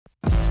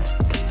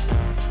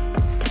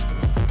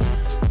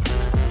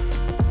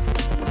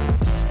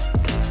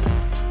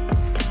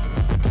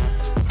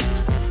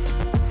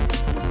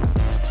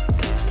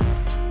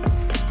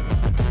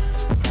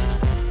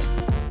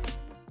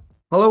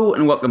Hello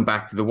and welcome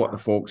back to the What the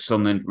Falk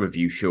Sunderland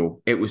review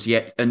show. It was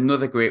yet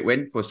another great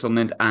win for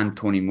Sunderland and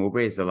Tony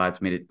Mowbray as the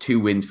lads made it 2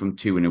 wins from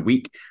two in a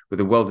week with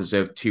a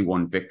well-deserved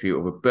 2-1 victory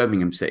over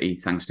Birmingham City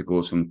thanks to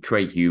goals from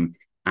Trey Hume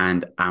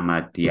and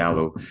Amad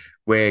Diallo.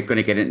 We're going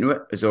to get into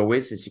it as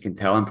always. As you can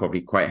tell, I'm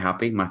probably quite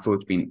happy. My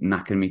throat's been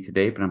knacking me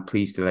today, but I'm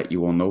pleased to let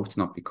you all know it's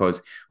not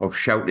because of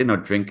shouting or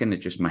drinking.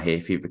 It's just my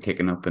hay fever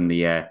kicking up and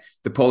the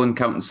pollen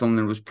count in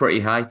Sunderland was pretty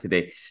high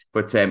today.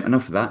 But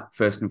enough of that.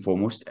 First and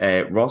foremost,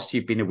 Ross,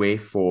 you've been away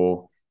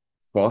for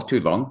far too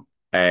long.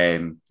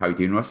 How you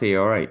doing, Ross? Are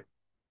you all right?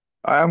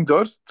 I am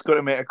good. It's good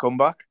to make a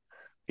comeback.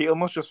 People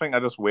must just think I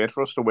just wait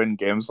for us to win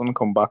games and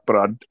come back, but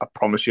I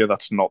promise you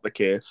that's not the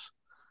case.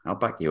 I'll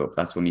back you up.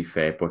 That's only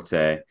fair. But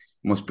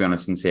must be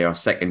honest and say our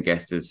second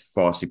guest is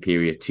far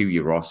superior to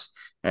you, Ross.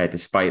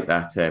 Despite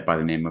that, by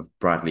the name of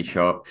Bradley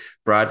Sharp.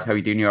 Brad, how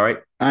you doing? You all right?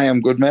 I am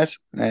good, mate.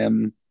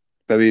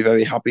 Very,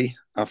 very happy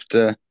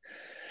after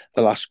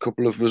the last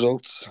couple of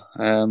results.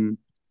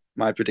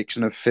 My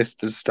prediction of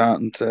fifth is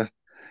starting to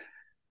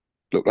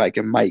look like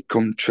it might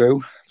come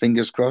true.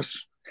 Fingers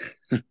crossed.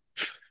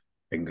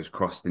 Fingers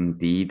crossed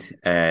indeed.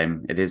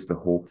 It is the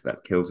hope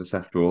that kills us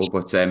after all.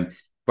 But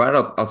Brad,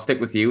 I'll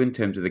stick with you in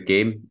terms of the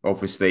game.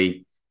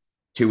 Obviously,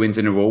 2 wins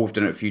in a row. We've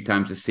done it a few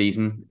times this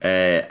season.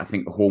 I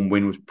think a home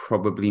win was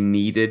probably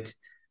needed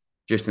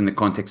just in the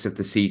context of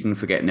the season,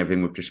 forgetting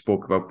everything we've just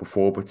spoke about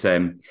before. But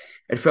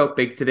it felt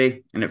big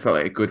today and it felt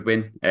like a good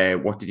win.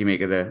 What did you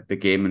make of the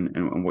game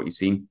and what you've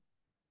seen?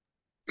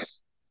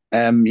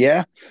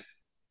 Yeah,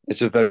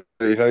 it's a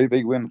very, very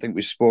big win. I think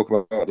we spoke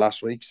about it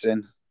last week,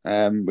 saying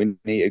we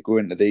need to go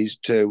into these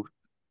two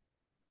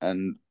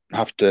and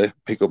have to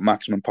pick up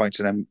maximum points,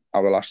 and then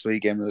our last three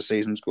games of the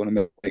season is going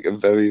to make it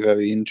very,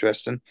 very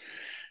interesting.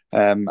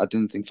 I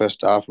didn't think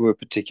first half we were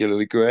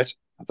particularly great.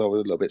 I thought we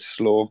were a little bit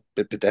slow, a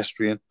bit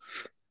pedestrian.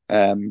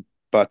 But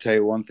I'll tell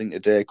you one thing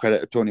today, credit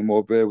to Tony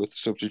Mowbray with the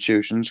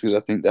substitutions, because I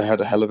think they had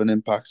a hell of an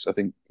impact. I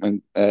think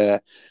when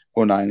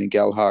O'Nien and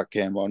Gelhardt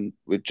came on,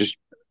 we just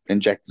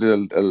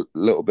injected a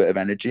little bit of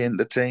energy in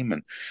the team.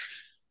 And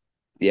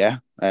yeah,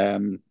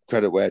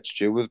 credit where it's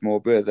due with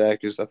Mowbray there,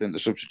 because I think the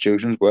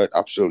substitutions worked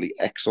absolutely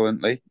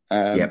excellently.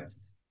 Yep.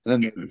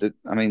 And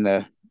then,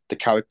 the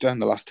character in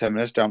the last 10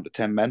 minutes down to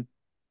 10 men.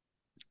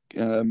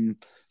 I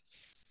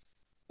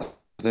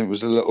think it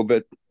was a little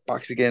bit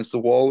backs against the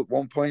wall at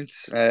one point.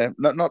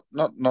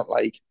 Not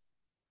like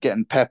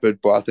getting peppered,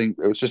 but I think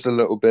it was just a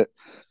little bit.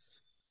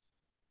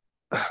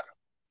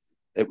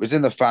 It was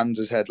in the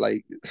fans' head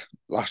like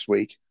last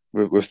week.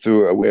 We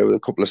threw it away with a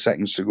couple of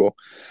seconds to go,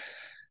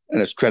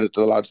 and it's credit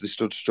to the lads. They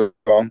stood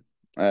strong,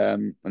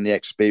 and the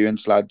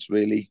experienced lads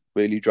really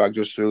dragged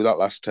us through that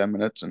last 10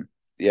 minutes. And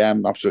yeah,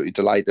 I'm absolutely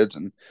delighted,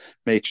 and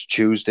makes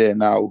Tuesday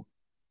now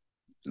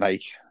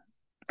like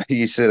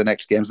you say the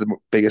next game's the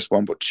biggest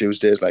one, but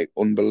Tuesday is like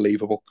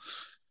unbelievable.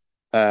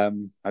 I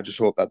just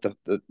hope that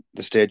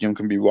the stadium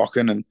can be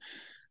rocking. And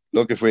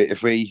look, if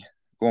we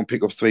go and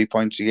pick up 3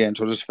 points again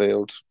to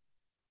Huddersfield,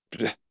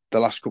 the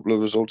last couple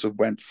of results have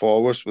went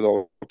for us with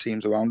all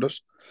teams around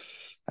us.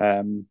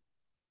 Um,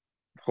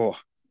 oh,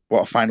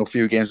 what a final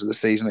few games of the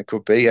season it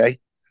could be, eh?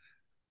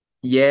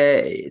 Yeah,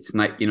 it's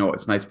nice.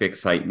 It's nice to be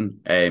exciting.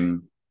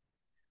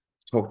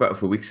 Talk about it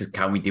for weeks of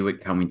can we do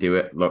it? Can we do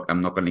it? Look,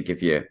 I'm not going to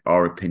give you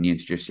our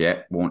opinions just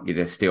yet. Want you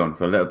to stay on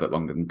for a little bit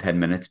longer than 10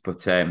 minutes,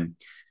 but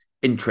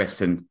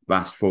interesting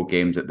last four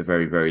games at the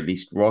very, very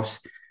least. Ross,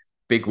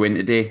 big win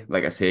today.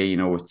 Like I say,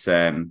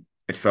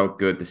 it felt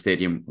good. The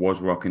stadium was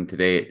rocking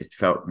today. It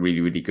felt really,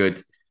 really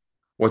good.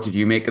 What did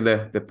you make of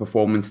the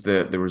performance,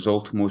 the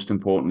result, most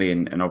importantly,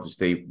 and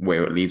obviously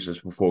where it leaves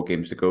us with 4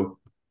 games to go?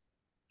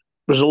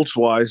 Results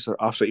wise,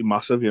 absolutely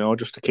massive,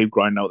 just to keep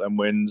grinding out them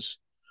wins.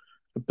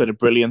 A bit of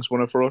brilliance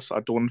winner for us.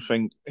 I don't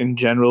think in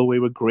general we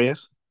were great,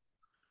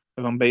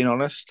 if I'm being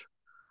honest.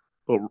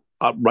 But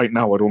right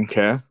now, I don't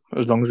care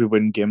as long as we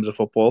win games of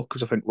football,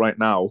 because I think right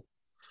now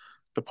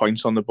the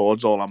points on the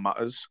board's all that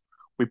matters.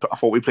 I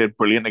thought we played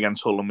brilliant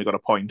against Hull and we got a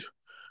point.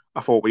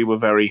 I thought we were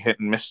very hit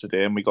and miss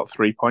today and we got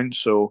 3 points.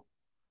 So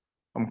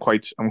I'm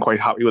quite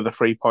happy with the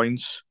 3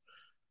 points.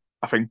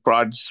 I think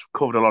Brad's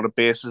covered a lot of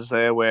bases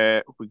there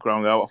where we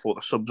ground out. I thought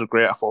the subs were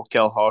great. I thought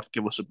Gelhardt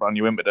gave us a brand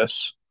new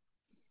impetus.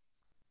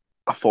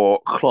 I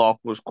thought Clark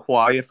was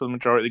quiet for the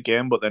majority of the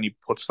game, but then he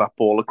puts that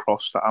ball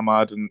across to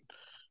Amad, and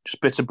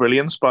just bits of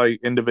brilliance by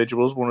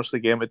individuals won us the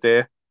game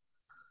today.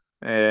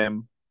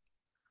 Um,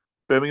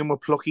 Birmingham were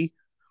plucky.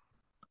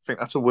 I think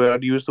that's a word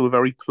I'd use. They were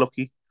very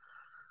plucky.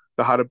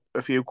 They had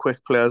a few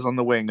quick players on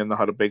the wing, and they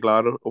had a big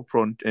lad up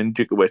front in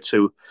Dukowitz,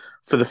 who,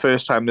 for the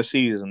first time this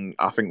season,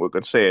 I think we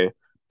could say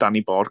Danny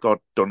Bard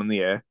got done in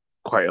the air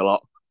quite a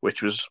lot,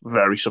 which was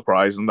very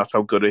surprising. That's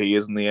how good he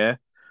is in the air.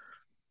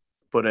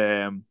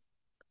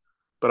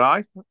 But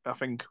I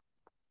think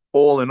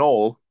all in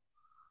all,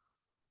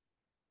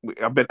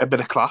 a bit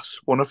of class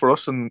won it for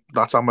us, and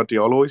that's Amad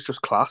Diallo. He's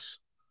just class,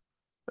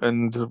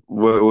 and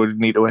we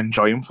need to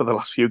enjoy him for the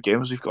last few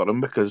games we've got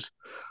him, because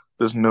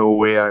there's no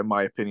way, in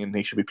my opinion,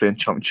 he should be playing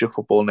championship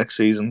football next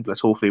season.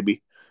 Let's hopefully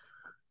we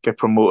get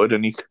promoted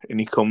and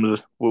he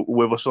comes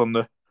with us on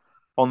the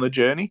on the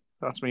journey.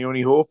 That's my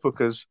only hope,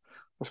 because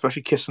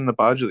especially kissing the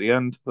badge at the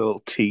end, the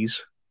little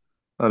tease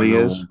that I he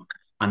know, is.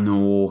 I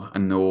know,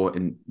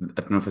 and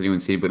I don't know if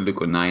anyone's seen it, but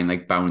look at nine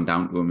like bowing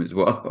down to him as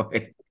well.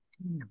 It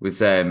was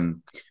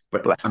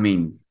but I Bless.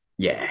 mean,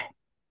 yeah.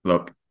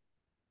 Look,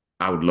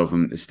 I would love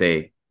him to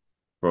stay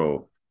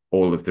for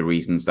all of the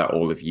reasons that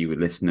all of you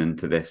listening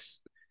to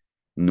this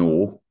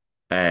know.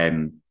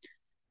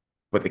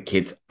 But the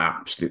kid's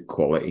absolute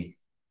quality.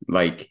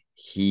 Like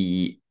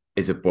he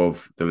is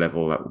above the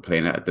level that we're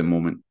playing at the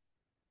moment.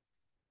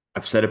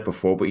 I've said it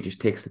before, but he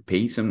just takes the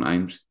pee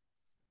sometimes.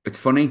 It's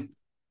funny.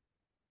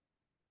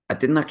 I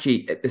didn't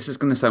actually. This is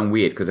going to sound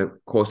weird because, of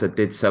course, I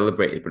did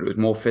celebrate it, but it was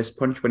more fist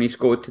punch when he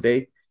scored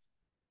today.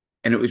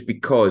 And it was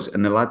because,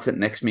 and the lad sitting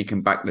next to me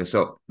can back this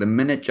up, the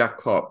minute Jack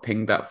Clark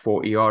pinged that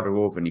 40-yarder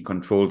over and he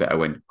controlled it, I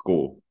went,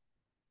 goal.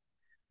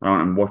 I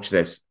went and watch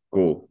this,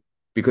 goal.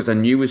 Because I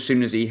knew as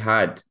soon as he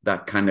had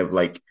that kind of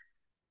like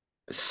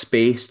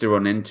space to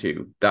run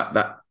into,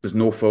 that there's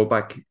no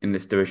fullback in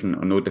this division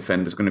or no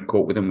defender's going to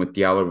cope with him with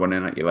Diallo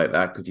running at you like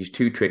that because he's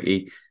too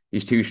tricky,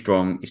 he's too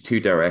strong, he's too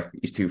direct,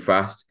 he's too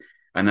fast.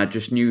 And I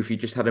just knew if he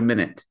just had a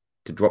minute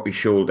to drop his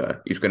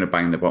shoulder, he was going to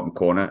bang the bottom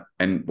corner.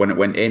 And when it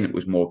went in, it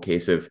was more a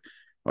case of,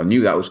 I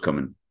knew that was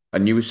coming. I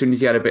knew as soon as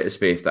he had a bit of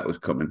space, that was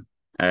coming.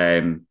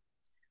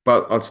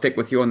 But I'll stick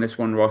with you on this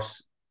one,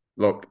 Ross.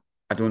 Look,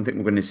 I don't think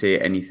we're going to say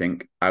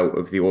anything out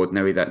of the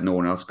ordinary that no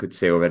one else could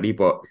say already,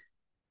 but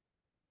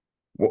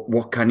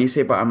what can you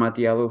say about Amad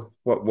Diallo?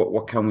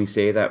 What can we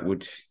say that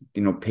would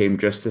pay him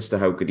justice to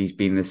how good he's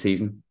been this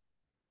season?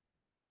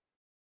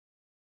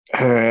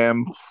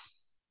 Um,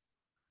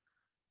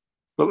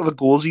 Look at the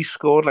goals he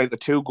scored, like the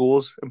two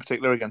goals in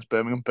particular against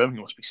Birmingham.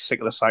 Birmingham must be sick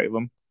of the sight of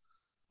him.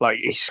 Like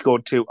he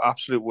scored two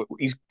absolute.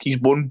 He's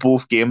won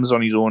both games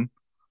on his own.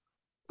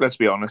 Let's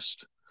be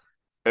honest.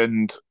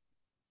 And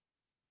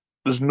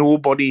there's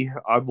nobody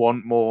I'd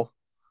want more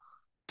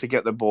to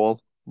get the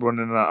ball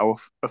running at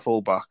a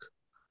fullback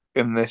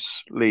in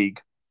this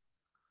league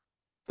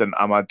than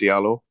Amad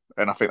Diallo.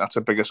 And I think that's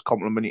the biggest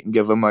compliment you can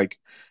give him. Like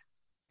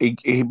he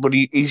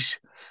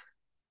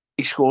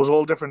scores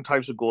all different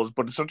types of goals,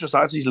 but it's not just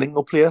that, it's his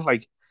link-up play.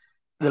 Like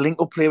the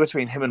link-up play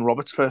between him and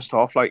Roberts first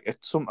half, like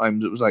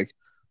sometimes it was like,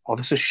 oh,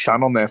 this is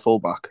Shan on their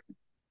fullback.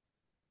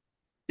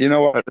 You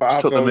know what? Like,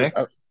 it's took the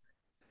mick.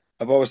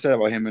 I've always said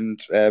about him and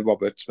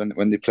Roberts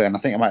when they play, and I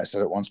think I might have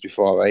said it once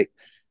before, right?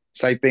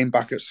 It's like being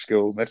back at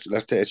school. Let's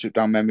take a trip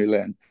down memory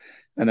lane,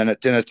 and then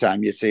at dinner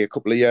time, you'd see a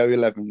couple of year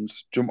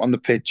 11s jump on the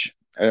pitch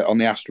on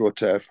the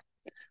AstroTurf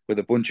with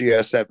a bunch of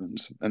year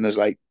 7s, and there's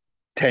like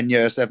 10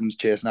 year 7s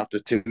chasing after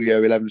 2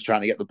 year 11s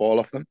trying to get the ball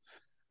off them,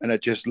 and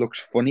it just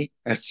looks funny.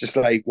 It's just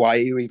like, why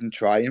are you even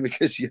trying?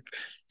 Because you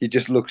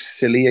just look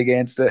silly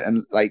against it,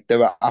 and like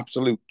they're an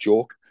absolute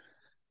joke.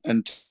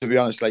 And to be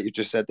honest, like you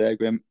just said there,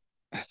 Grim,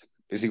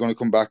 is he going to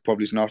come back?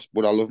 Probably not.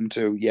 Would I love him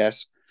to?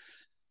 Yes.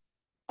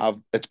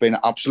 It's been an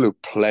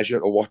absolute pleasure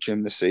to watch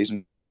him this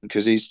season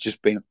because he's just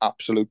been an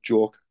absolute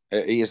joke.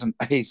 He isn't.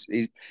 I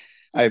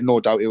have no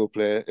doubt he will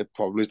play at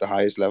probably the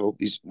highest level.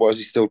 He's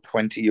still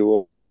 20-year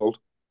old.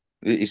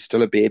 He's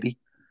still a baby.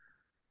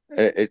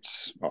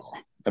 It's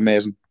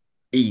amazing.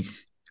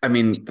 I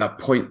mean, that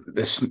point,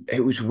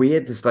 it was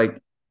weird. It's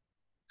like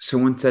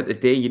someone said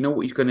today, you know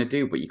what he's going to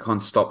do, but you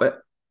can't stop it.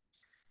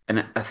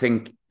 And I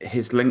think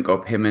his link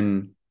up, him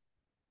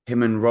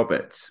and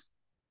Roberts,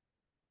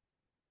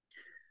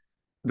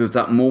 there's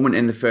that moment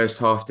in the first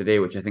half today,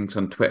 which I think's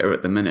on Twitter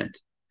at the minute,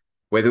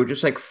 where they were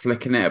just like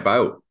flicking it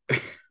about.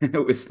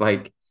 It was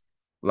like,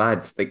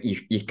 lads, like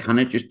you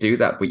cannot just do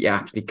that, but you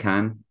actually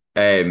can.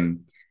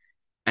 And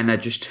I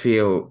just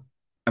feel,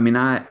 I mean,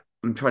 I'm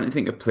trying to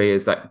think of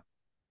players that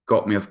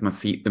got me off my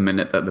feet the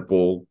minute that the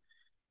ball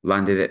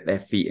landed at their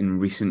feet in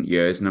recent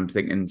years, and I'm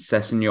thinking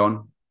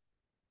Sessegnon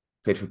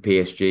played for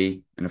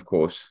PSG, and of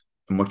course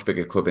a much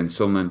bigger club in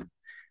Sunderland,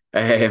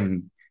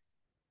 and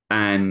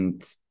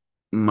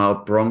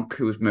Malbronk,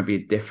 who was maybe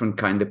a different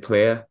kind of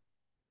player,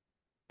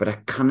 but I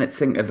cannot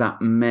think of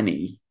that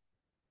many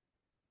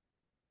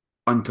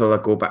until I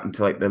go back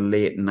into like the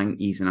late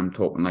 90s, and I'm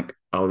talking like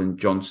Alan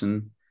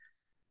Johnson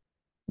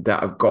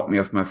that have got me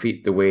off my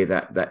feet the way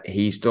that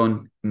he's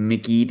done.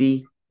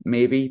 McGeady,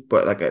 maybe,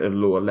 but like at a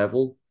lower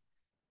level.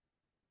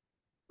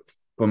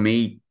 For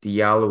me,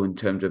 Diallo, in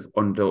terms of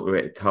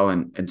unadulterated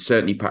talent, and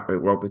certainly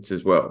Patrick Roberts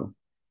as well,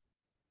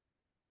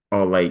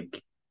 are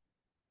like,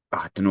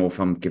 I don't know if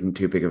I'm giving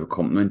too big of a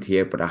compliment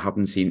here, but I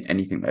haven't seen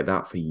anything like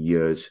that for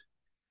years.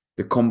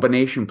 The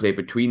combination play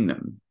between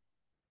them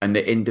and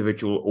the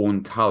individual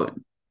own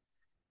talent,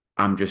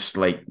 I'm just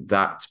like,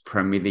 that's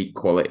Premier League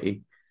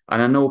quality.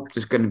 And I know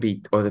there's going to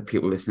be other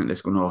people listening to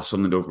this going, oh,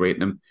 Sunderland overrate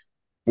them.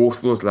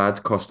 Both those lads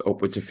cost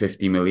upwards of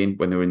 50 million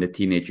when they were in the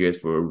teenage years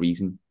for a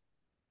reason.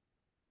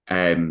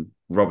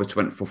 Roberts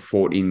went for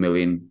 14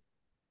 million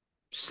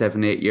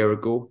 7-8 years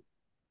ago.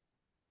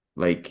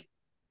 Like,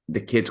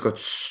 the kid's got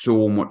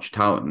so much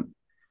talent.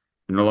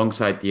 And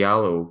alongside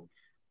Diallo,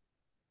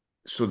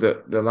 so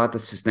the lad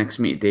that's just next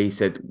to me today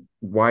said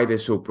why they're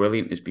so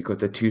brilliant is because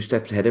they're 2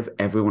 steps ahead of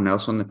everyone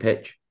else on the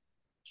pitch.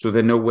 So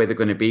they know where they're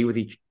going to be with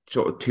each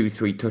sort of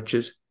 2-3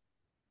 touches.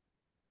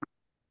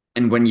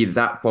 And when you're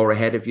that far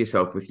ahead of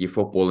yourself with your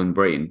footballing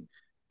brain,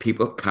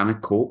 people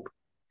cannot cope.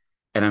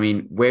 And I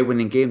mean, we're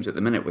winning games at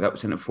the minute without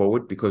centre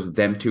forward because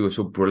them two are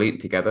so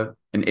brilliant together.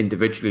 And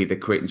individually, they're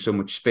creating so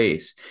much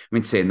space. I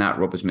mean, saying that,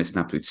 Robert's missed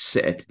an absolute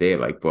sitter today,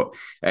 but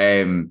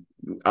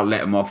I'll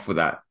let him off with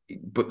that.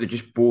 But they're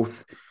just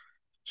both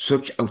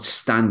such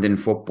outstanding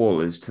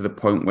footballers to the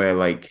point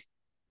where,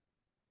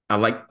 I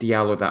like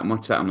Diallo that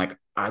much that I'm like,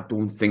 I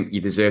don't think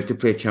you deserve to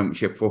play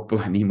championship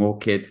football anymore,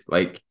 kid.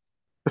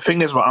 The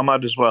thing is, what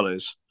Amad as well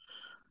is,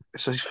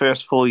 it's his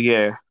first full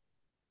year,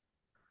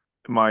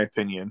 in my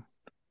opinion,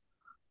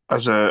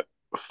 as a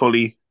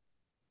fully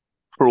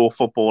pro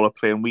footballer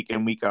playing week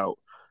in, week out.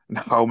 And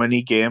how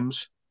many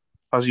games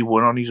has he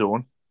won on his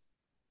own?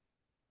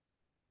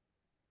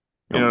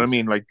 You know what I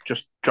mean?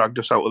 Just dragged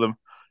us out of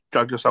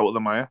the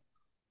mire.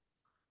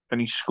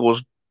 And he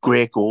scores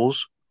great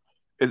goals.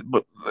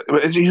 But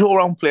he's all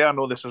round player. I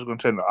know this is going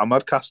to turn out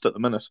Amad Cast at the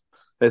minute.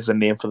 There's a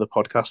name for the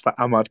podcast, the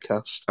Amad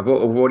Cast. We've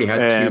already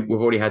had two.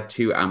 We've already had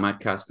two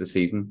Amad Casts this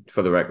season,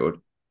 for the record.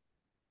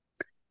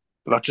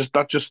 That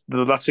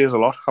says a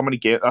lot. How many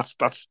games?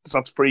 That's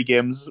 3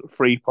 games,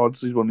 3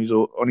 pods he's won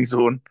on his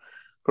own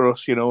for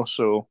us.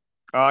 So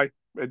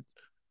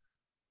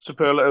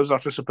superlatives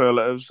after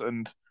superlatives,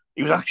 and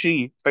he was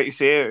actually, like you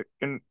say,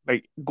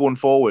 going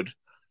forward.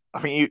 I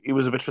think he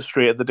was a bit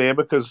frustrated the day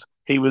because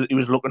he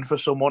was looking for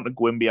someone to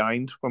go in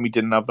behind when we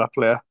didn't have that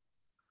player.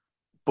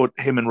 But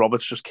him and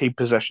Roberts just keep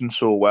possession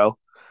so well,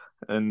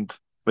 and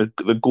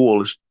the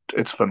goal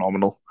it's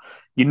phenomenal.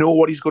 You know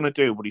what he's going to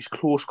do, but he's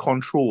close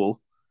control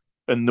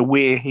and the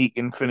way he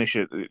can finish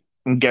it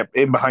and get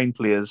in behind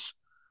players.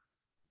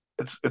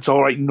 It's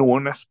all right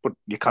knowing it, but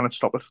you cannot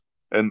stop it.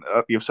 And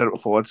you've said it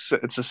before. It's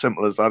as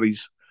simple as that.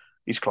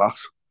 He's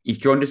class. He's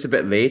joined us a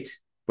bit late,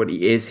 but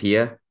he is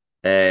here.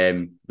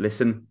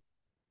 Listen,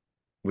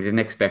 we didn't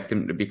expect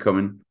him to be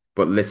coming,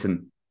 but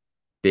listen,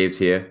 Dave's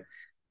here.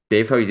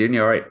 Dave, how are you doing?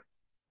 You all right?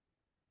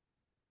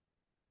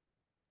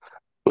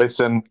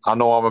 Listen, I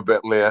know I'm a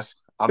bit late.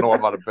 I know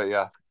I've had a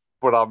beer,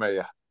 but I'm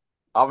here.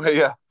 I'm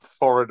here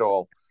for it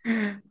all.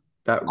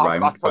 That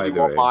rhymed, I'll tell you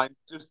what, mine,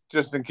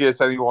 just in case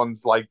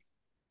anyone's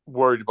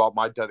worried about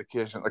my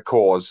dedication to the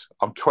cause.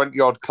 I'm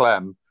 20-odd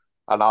Clem,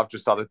 and I've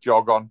just had a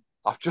jog on.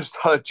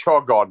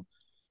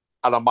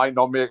 And I might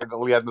not make it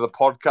till the end of the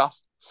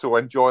podcast. So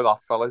enjoy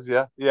that, fellas.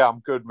 Yeah, I'm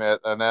good, mate.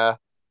 And I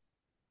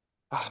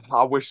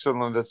wish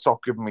Sunderland had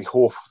stopped giving me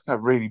hope. It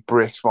really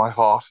breaks my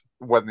heart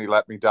when they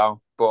let me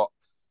down. But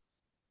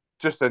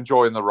just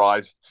enjoying the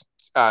ride,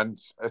 and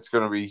it's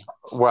going to be,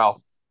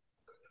 well,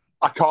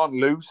 I can't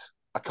lose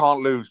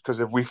because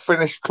if we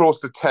finish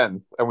close to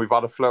 10th and we've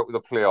had a flirt with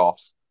the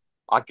playoffs,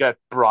 I get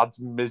Brad's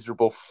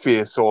miserable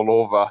face all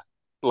over,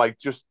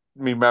 just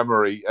me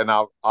memory. And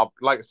I'll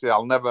like I say,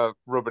 I'll never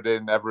rub it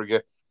in ever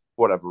again.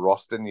 Whatever,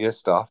 Ross, didn't you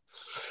start?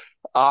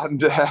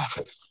 And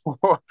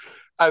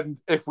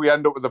and if we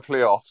end up with the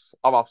playoffs,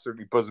 I'm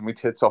absolutely buzzing my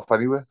tits off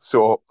anyway.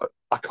 So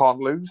I can't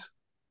lose.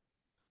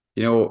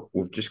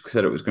 We've just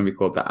said it was going to be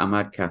called the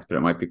Amad Cast, but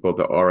it might be called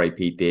the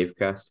R.I.P. Dave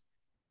Cast.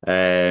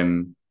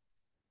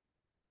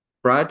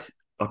 Brad,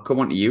 I'll come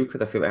on to you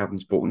because I feel like I haven't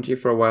spoken to you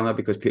for a while now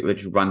because people are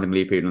just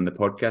randomly appearing on the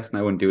podcast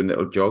now and doing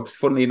little jogs.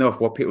 Funnily enough,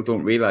 what people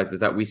don't realise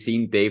is that we've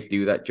seen Dave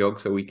do that jog,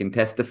 so we can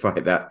testify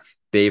that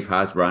Dave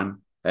has ran.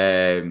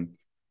 Doing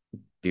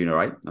all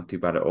right, not too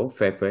bad at all.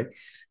 Fair play.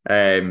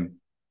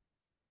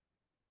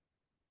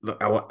 Look,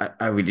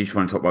 I really just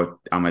want to talk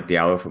about Amad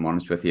Diallo, if I'm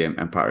honest with you,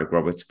 and Patrick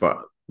Roberts, but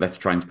let's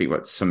try and speak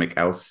about something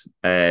else.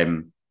 They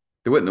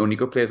weren't the only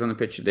good players on the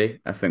pitch today.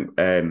 I think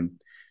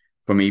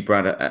for me,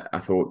 Brad, I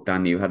thought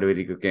Dan Neil had a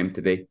really good game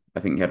today. I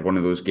think he had one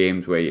of those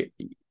games where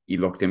he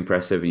looked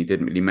impressive and he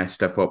didn't really mess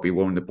stuff up. He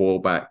won the ball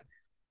back.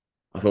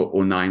 I thought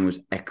 09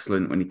 was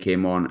excellent when he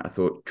came on. I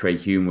thought Trey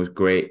Hume was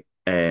great.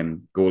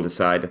 Goal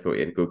aside, I thought he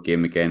had a good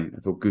game again.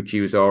 I thought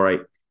Gucci was all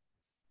right.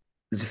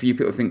 There's a few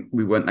people think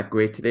we weren't that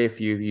great today. A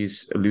few of you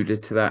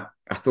alluded to that.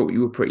 I thought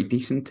you were pretty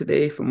decent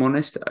today, if I'm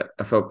honest.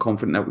 I felt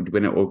confident that we'd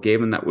win it all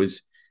game, and that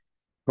was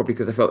probably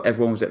because I felt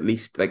everyone was at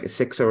least like a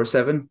 6 or a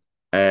 7.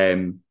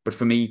 But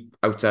for me,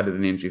 outside of the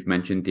names we've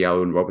mentioned,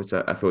 Diallo and Roberts,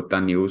 I thought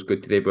Daniel was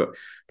good today. But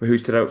who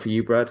stood out for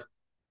you, Brad?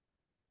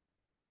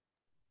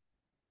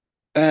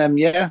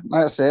 Yeah,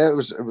 like I say, it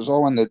was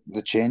all when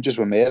the changes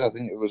were made. I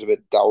think it was a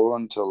bit dour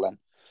until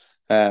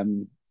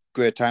then.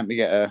 Great time to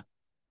get a.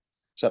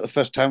 Is that the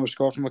first time we've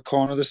scored from a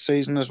corner this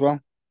season as well?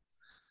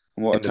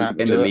 And what a time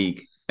to do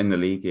it. In the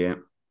league, yeah.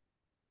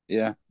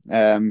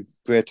 Yeah.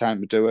 Great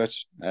time to do it.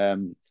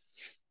 It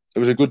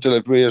was a good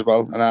delivery as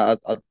well, and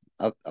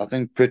I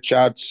think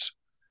Pritchard's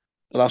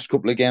the last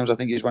couple of games, I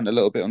think he's went a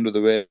little bit under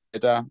the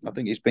radar. I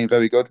think he's been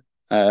very good,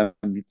 but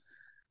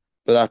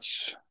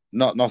that's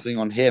nothing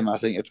on him. I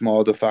think it's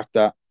more the fact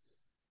that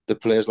the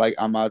players like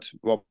Amad,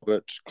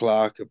 Robert,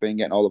 Clark have been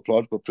getting all the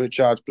plaudits, but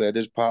Pritchard's played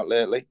his part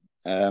lately.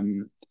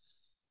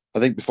 I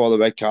think before the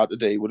red card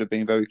today, he would have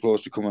been very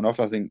close to coming off.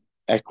 I think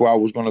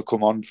Ekwa was going to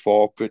come on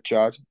for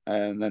Pritchard,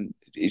 and then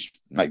he's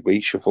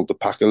reshuffled the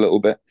pack a little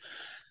bit.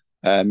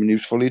 And he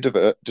was fully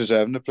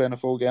deserving of playing a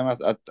full game.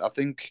 I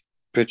think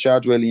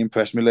Pritchard's really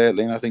impressed me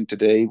lately, and I think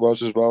today he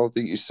was as well. I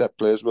think his set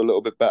plays were a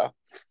little bit better.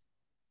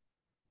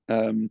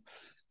 And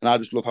I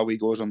just love how he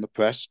goes on the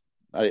press.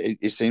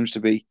 It seems to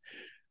be.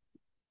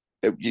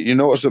 You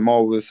notice it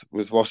more with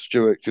Ross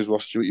Stewart, because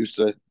Ross Stewart used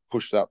to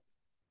push the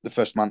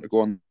first man to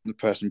go on the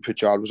press, and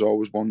Pritchard was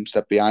always one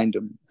step behind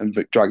him and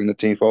dragging the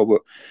team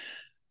forward.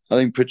 But I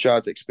think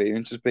Pritchard's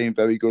experience has been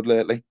very good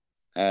lately.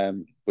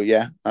 But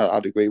yeah,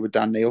 I'd agree with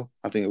Dan Neil.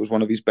 I think it was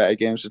one of his better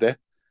games today.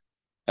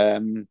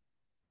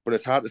 But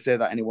it's hard to say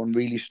that anyone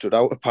really stood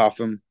out apart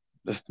from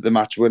the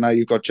match winner.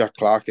 You've got Jack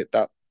Clark.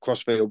 That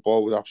crossfield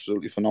ball was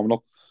absolutely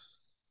phenomenal.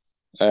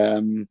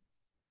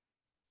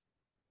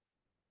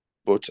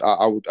 But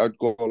I'd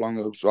go along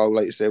as well,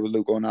 like you say, with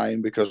Luke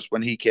O'Nien, because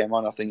when he came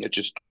on, I think it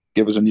just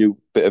gave us a new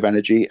bit of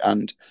energy,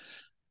 and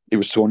he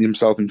was throwing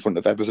himself in front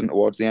of everything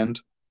towards the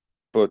end.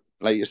 But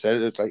like you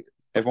said, it's like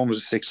everyone was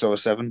a 6 or a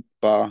 7,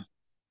 bar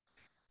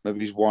maybe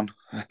he's 1.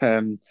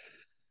 Dennis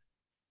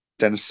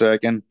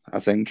Serkin, I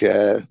think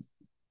their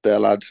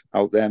lad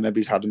out there, maybe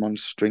he's had him on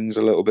strings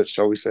a little bit,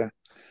 shall we say.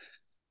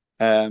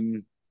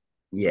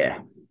 Yeah.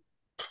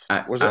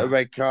 Was it a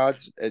red card?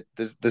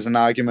 There's an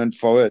argument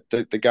for it.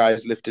 The guy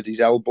has lifted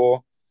his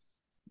elbow.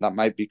 That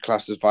might be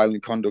classed as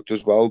violent conduct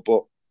as well,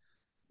 but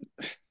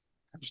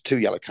it's 2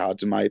 yellow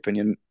cards in my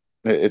opinion.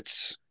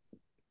 It's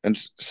and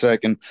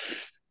second,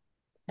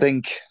 I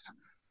think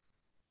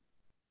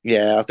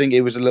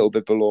it was a little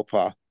bit below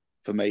par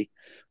for me.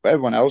 But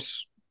everyone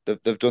else,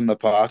 they've done their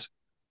part.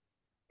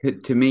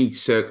 To me,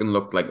 Serkin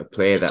looked like a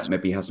player that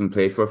maybe hasn't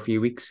played for a few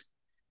weeks.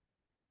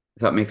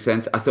 If that makes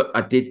sense.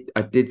 I did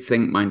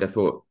think, I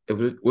thought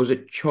it was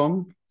it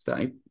Chong?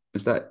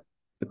 Is that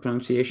the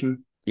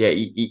pronunciation? Yeah,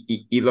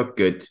 he looked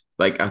good.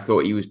 Like, I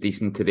thought he was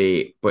decent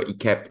today, but he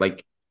kept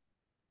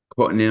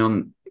cutting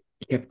in.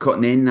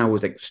 And I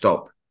was like,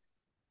 stop.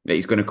 Like,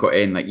 he's going to cut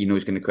in,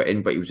 he's going to cut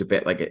in, but he was a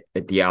bit like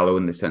a Diallo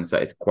in the sense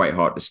that it's quite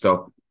hard to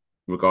stop,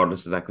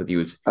 regardless of that, because he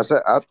was.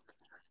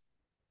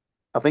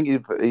 I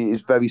think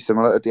he's very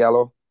similar to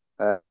Diallo.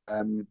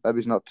 Maybe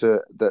he's not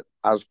that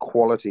as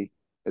quality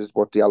as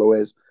what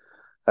Diallo is.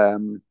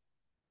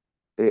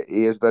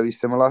 He is very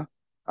similar,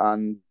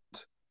 and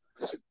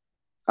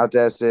I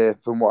dare say,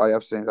 from what I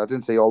have seen, I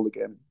didn't see all the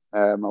game.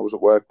 I was at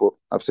work, but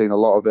I've seen a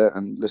lot of it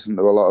and listened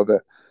to a lot of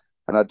it.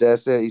 And I dare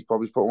say he's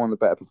probably put one of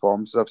the better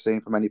performances I've seen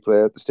from any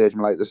player at the stage of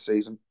my life this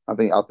season. I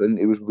think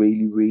it was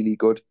really, really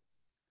good.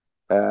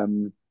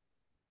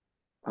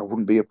 I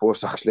wouldn't be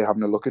opposed to actually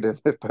having a look at him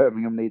if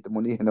Birmingham need the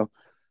money,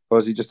 Or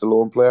is he just a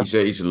loan player?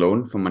 He's a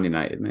loan from Man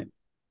United, mate.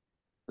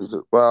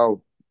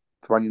 Well,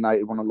 for Man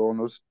United, one of loan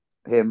was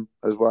him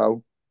as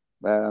well.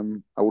 I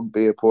wouldn't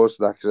be opposed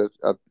to that because,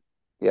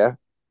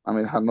 I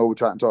mean, I know we're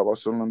trying to talk about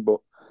Sunderland, but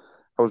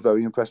I was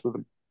very impressed with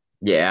him.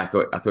 Yeah, I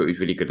thought he was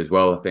really good as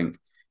well. I think,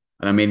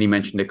 and I mainly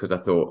mentioned it because I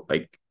thought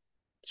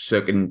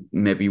Serkin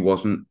maybe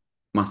wasn't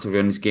massively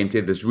on his game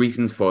today. There's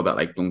reasons for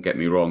that, don't get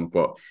me wrong,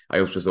 but I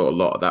also thought a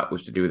lot of that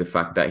was to do with the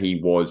fact that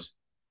he was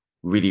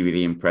really,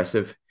 really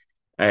impressive.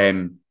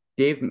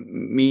 Dave,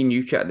 me and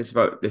you chatted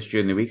about this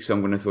during the week, so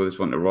I'm going to throw this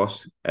one to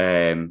Ross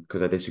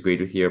because I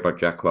disagreed with you about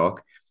Jack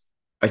Clark.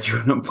 I do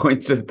want to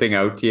point something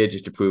out here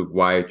just to prove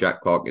why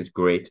Jack Clark is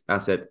great. I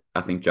said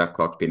I think Jack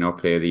Clark's been our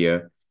player of the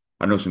year.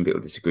 I know some people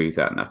disagree with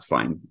that, and that's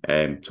fine.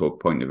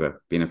 Talk point of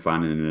being a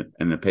fan and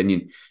an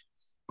opinion.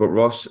 But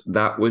Ross,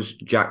 that was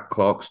Jack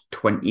Clark's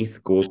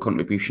 20th goal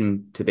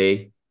contribution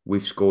today.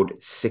 We've scored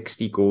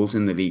 60 goals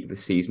in the league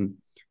this season.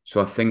 So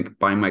I think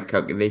by my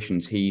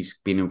calculations, he's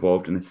been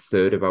involved in a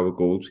third of our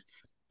goals.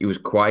 He was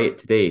quiet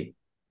today.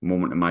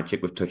 Moment of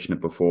magic. We've touched on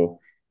it before.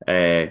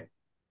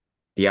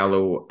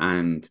 Diallo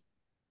and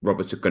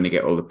Roberts are going to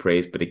get all the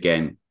praise. But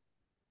again,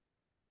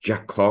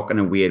 Jack Clark, in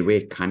a weird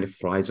way, kind of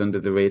flies under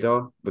the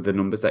radar with the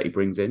numbers that he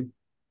brings in.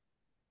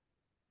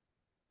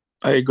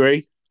 I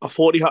agree. I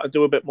thought he had to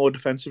do a bit more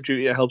defensive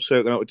duty to help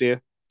Serkin out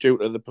today due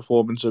to the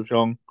performance of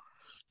Jean,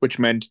 which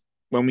meant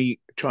when we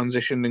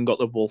transitioned and got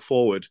the ball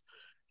forward,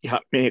 he had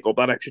to make up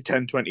that extra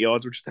 10, 20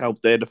 yards, which to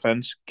help their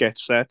defence get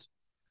set.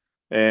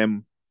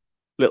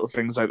 Little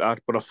things like that.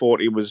 But I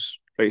thought he was,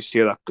 like you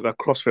say, that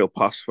crossfield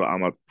pass for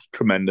Amad was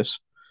tremendous.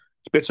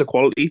 It's bits of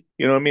quality.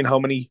 You know what I mean? How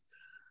many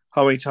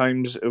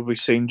times have we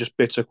seen just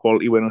bits of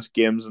quality win us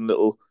games and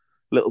little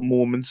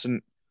moments?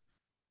 And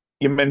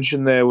you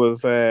mentioned there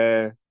with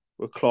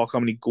Clark how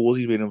many goals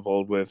he's been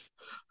involved with.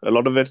 A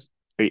lot of it,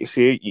 like you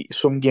see,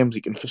 some games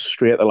he can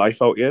frustrate the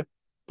life out of you,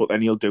 but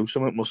then he'll do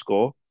something, must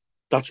score.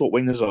 That's what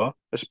wingers are,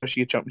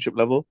 especially at championship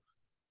level.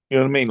 You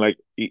know what I mean? Like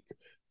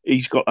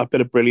he's got that bit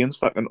of brilliance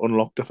that can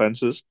unlock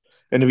defenses.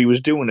 And if he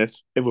was doing it,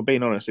 if we're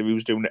being honest, if he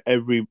was doing it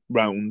every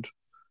round,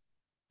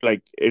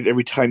 like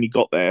every time he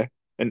got there,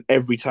 and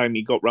every time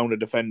he got round a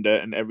defender,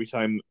 and every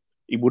time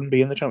he wouldn't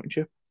be in the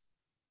championship,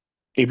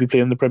 he'd be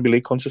playing the Premier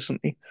League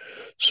consistently.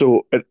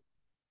 So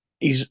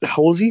he's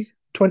how old is he?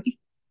 20?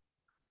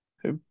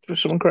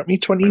 Someone correct me.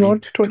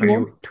 21?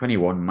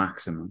 21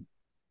 maximum.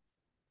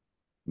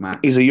 Max.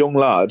 He's a young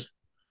lad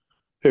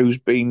who's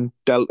been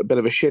dealt a bit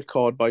of a shit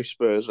card by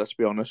Spurs. Let's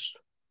be honest.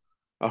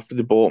 after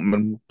they bought him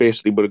and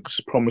basically would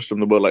have promised him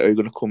they were like, "Are you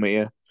going to come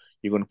here?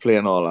 You're going to play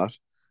and all that."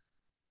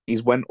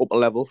 He's went up a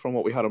level from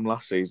what we had him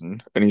last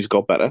season, and he's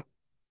got better.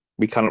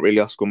 We cannot really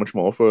ask for much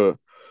more for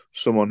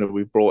someone who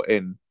we brought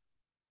in,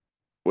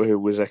 who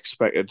was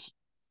expected,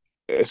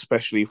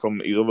 especially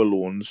from his other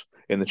loans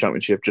in the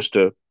Championship, just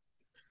to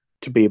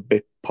be a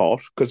bit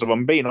part. Because if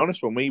I'm being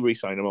honest, when we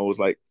re-signed him, I was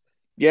like,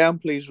 "Yeah, I'm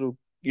pleased with,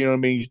 you know what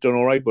I mean. He's done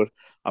all right, but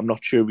I'm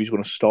not sure if he's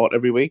going to start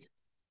every week."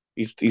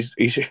 He's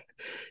he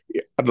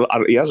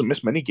hasn't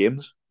missed many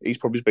games. He's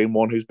probably been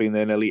one who's been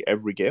there nearly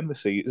every game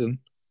this season.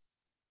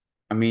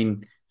 I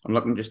mean, I'm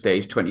looking just there,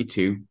 he's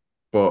 22,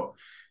 but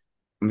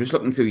I'm just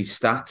looking through his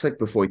stats like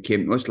before he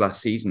came to us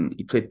last season.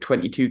 He played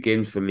 22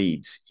 games for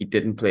Leeds. He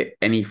didn't play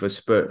any for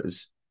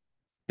Spurs.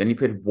 Then he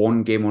played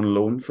one game on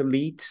loan for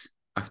Leeds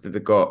after they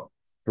got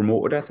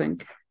promoted, I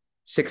think.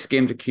 6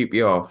 games at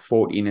QPR,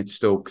 14 at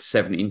Stoke,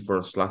 17 for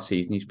us last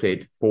season. He's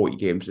played 40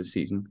 games this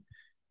season.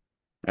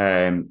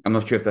 I'm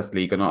not sure if that's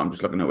league or not. I'm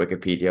just looking at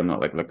Wikipedia. I'm not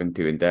like looking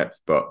too in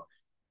depth, but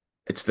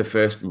it's the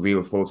first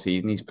real full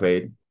season he's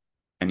played,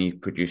 and he's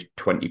produced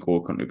 20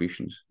 goal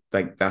contributions.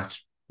 Like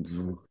that's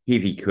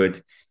really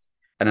good.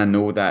 And I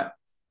know that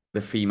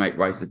the fee might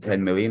rise to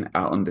 10 million.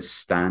 I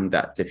understand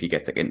that if he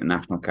gets like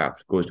international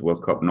caps, goes to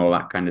World Cup and all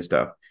that kind of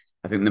stuff.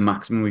 I think the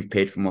maximum we've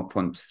paid from up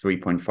front is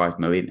 3.5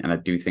 million. And I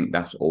do think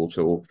that's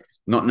also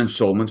not in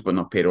installments, but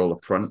not paid all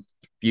up front.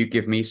 If you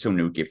give me someone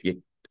who will give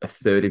you a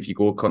third of your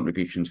goal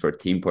contributions for a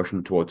team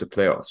pushing towards the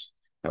playoffs,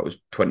 that was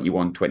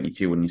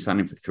 21-22 when you signed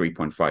him for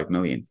 3.5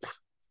 million.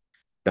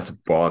 That's a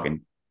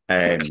bargain.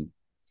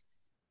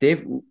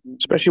 Dave,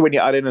 Especially when you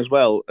add in as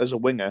well as a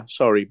winger.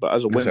 Sorry, but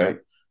as a winger, sorry.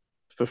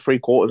 for 3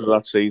 quarters of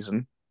that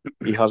season,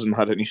 he hasn't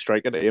had any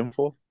striker to aim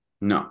for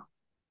No.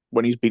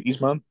 when he's beat his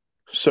man.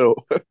 So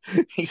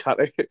he's had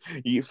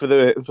for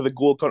the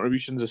goal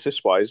contributions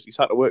assist wise, he's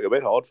had to work a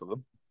bit hard for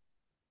them.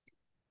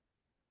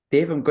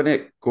 Dave, I'm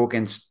gonna go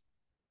against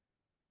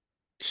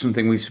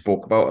something we've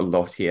spoke about a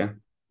lot here,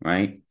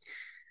 right?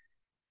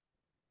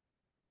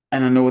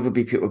 And I know there'll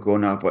be people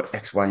going out about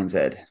X, Y, and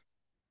Z.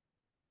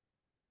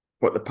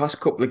 But the past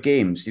couple of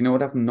games, you know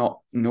what I've not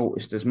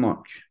noticed as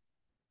much?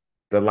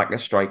 The lack of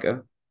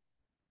striker.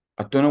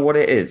 I don't know what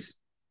it is.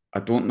 I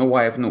don't know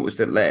why I've noticed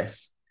it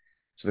less.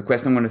 So the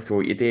question I'm going to throw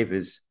at you, Dave,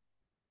 is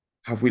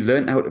have we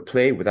learned how to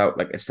play without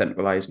like a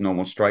centralized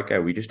normal striker?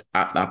 Are we just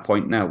at that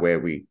point now where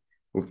we've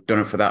done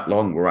it for that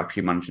long, we're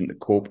actually managing to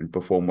cope and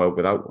perform well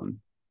without one?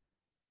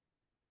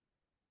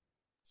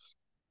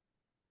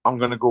 I'm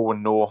going to go with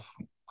no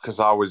because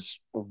I was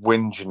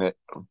whinging it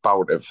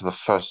about it for the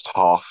first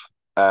half.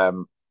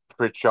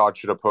 Pritchard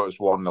should have put us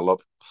 1-0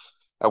 up.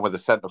 And with the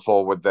centre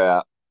forward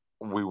there,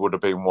 we would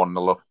have been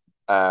 1-0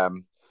 up.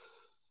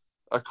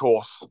 Of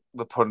course,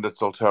 the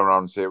pundits will turn around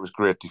and say it was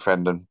great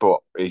defending, but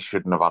he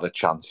shouldn't have had a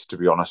chance, to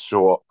be honest.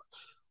 So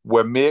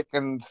we're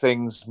making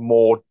things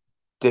more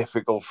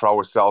difficult for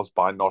ourselves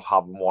by not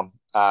having one.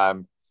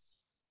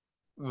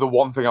 The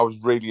one thing I was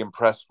really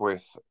impressed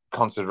with,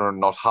 considering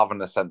not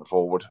having a centre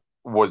forward,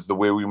 was the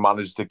way we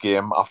managed the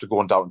game after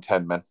going down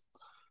 10 men.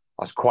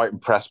 I was quite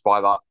impressed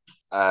by that.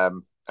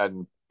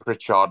 And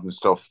Pritchard and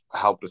stuff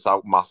helped us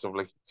out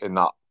massively in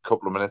that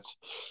couple of minutes.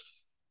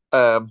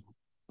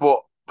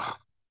 But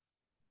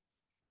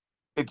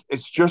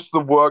it's just the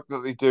work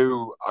that they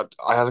do.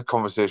 I had a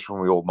conversation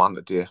with my old man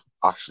today,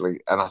 actually,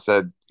 and I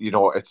said,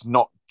 it's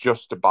not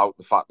just about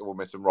the fact that we're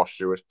missing Ross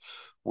Stewart.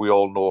 We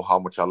all know how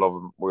much I love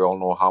him. We all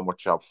know how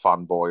much I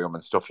fanboy him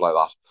and stuff like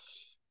that.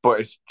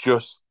 But it's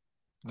just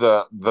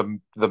the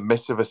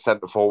miss of a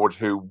centre forward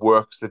who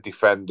works the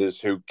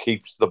defenders, who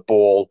keeps the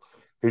ball,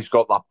 who's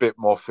got that bit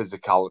more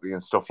physicality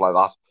and stuff like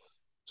that.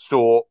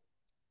 So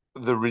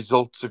the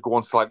results are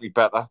going slightly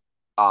better,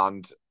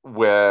 and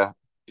where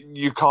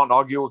you can't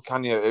argue it,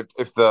 can you?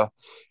 If the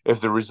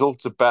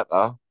results are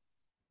better,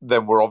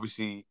 then we're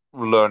obviously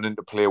learning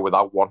to play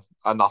without one,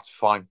 and that's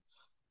fine.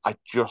 I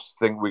just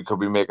think we could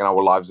be making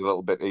our lives a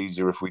little bit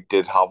easier if we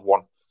did have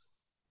one.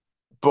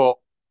 But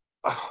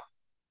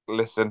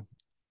listen,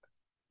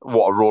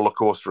 what a roller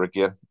coaster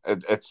again!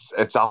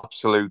 It's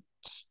absolute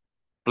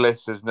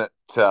bliss, isn't it?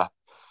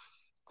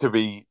 To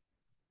be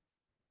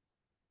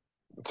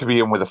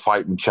in with a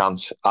fighting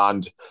chance,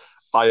 and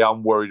I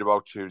am worried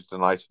about Tuesday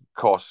night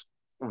because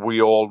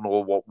we all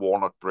know what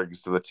Warnock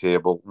brings to the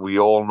table. We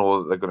all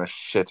know that they're going to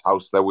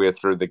shithouse their way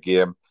through the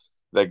game.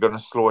 They're going to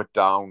slow it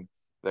down.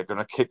 They're going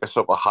to kick us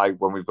up a height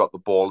when we've got the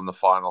ball in the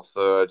final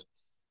third,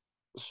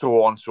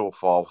 so on and so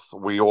forth.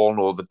 We all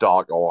know the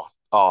dark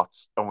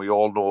arts, and we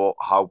all know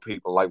how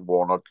people like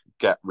Warnock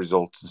get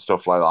results and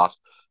stuff like that.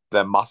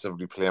 They're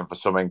massively playing for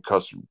something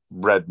because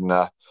Redden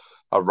are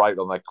right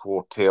on their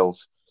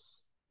coattails.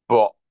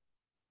 But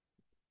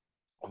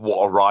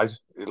what a ride.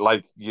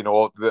 Like,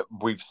 that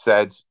we've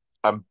said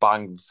and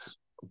banged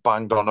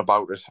on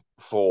about it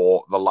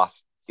for the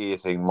last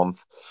 18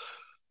 months.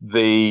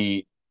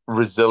 The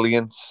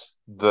resilience,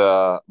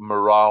 the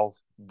morale,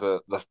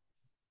 the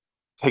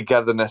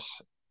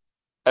togetherness,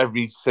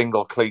 every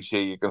single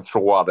cliche you can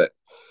throw at it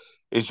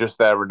is just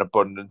there in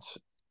abundance.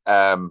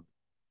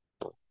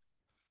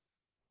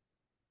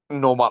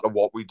 no matter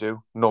what we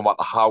do, no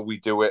matter how we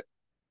do it,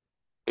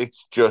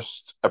 it's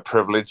just a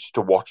privilege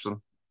to watch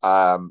them.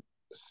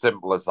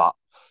 Simple as that.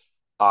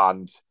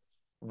 And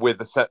with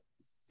the set,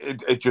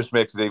 it just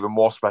makes it even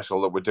more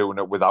special that we're doing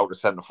it without a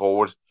centre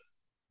forward.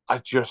 I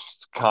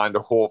just kind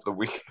of hope that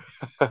we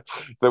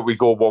that we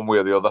go one way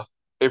or the other.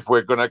 If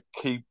we're gonna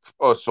keep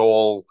us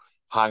all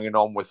hanging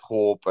on with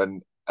hope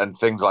and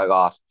things like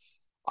that,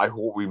 I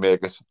hope we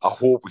make it. I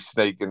hope we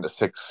sneak into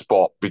sixth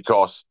spot,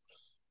 because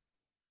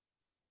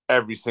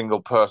every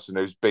single person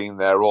who's been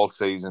there all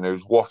season,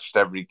 who's watched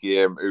every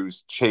game,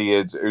 who's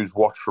cheered, who's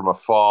watched from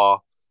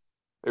afar,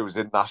 who was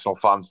international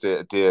fans day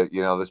to day,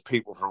 there's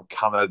people from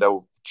Canada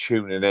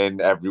tuning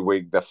in every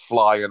week. They're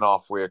flying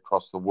halfway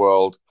across the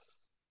world.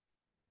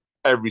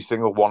 Every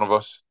single one of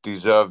us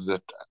deserves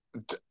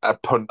a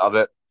punt at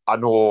it. I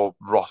know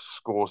Ross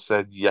Score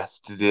said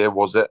yesterday,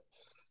 was it?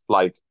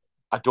 Like,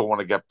 I don't want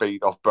to get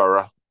beat off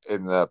Borough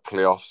in the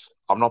playoffs.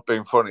 I'm not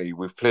being funny.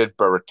 We've played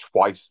Borough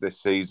twice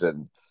this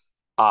season,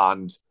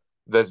 and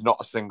there's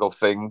not a single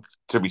thing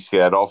to be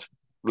scared of.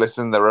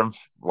 Listen, they're in,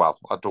 well,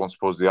 I don't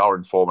suppose they are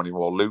in form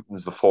anymore.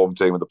 Luton's the form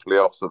team of the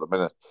playoffs at the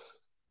minute.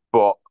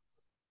 But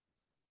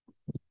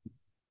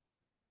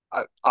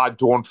I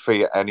don't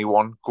fear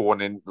anyone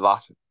going into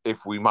that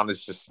if we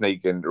manage to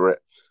sneak into it.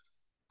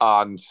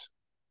 And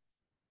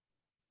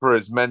for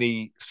as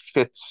many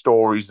fit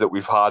stories that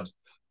we've had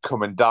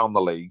coming down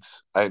the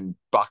leagues and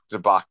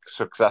back-to-back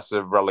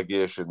successive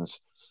relegations,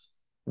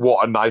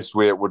 what a nice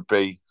way it would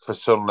be for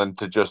Sunderland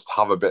to just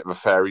have a bit of a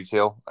fairy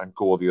tale and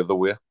go the other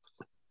way.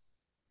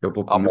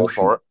 Double I'm all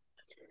for it.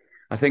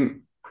 I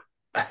think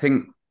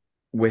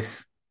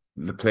with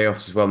the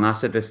playoffs as well, and I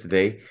said this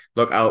today,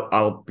 look,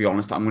 I'll be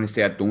honest, I'm going to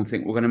say I don't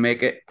think we're going to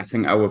make it. I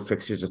think our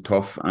fixtures are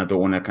tough, and I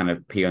don't want to kind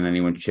of pee on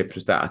anyone's chips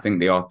with that. I think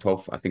they are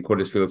tough. I think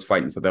Huddersfield's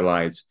fighting for their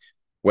lives.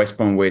 West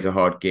Brom away is a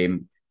hard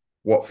game.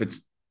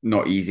 Watford's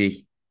not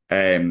easy.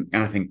 And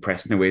I think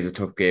Preston away is a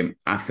tough game.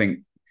 I think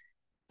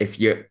if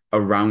you're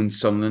around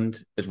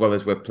Sunderland, as well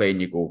as we're playing,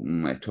 you go,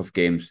 tough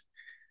games.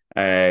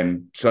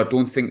 So I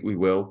don't think we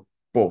will.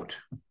 But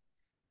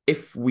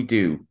if we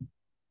do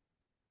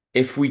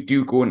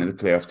go into the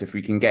playoffs, if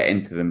we can get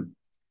into them,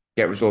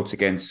 get results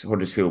against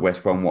Huddersfield,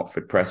 West Brom,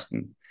 Watford,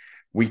 Preston,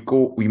 we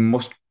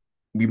must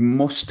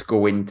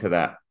go into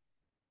that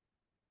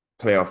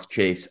playoff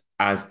chase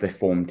as the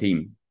form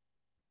team.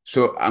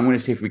 So I'm going to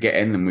say if we get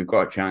in them, we've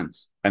got a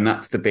chance. And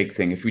that's the big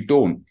thing. If we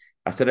don't,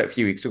 I said it a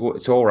few weeks ago,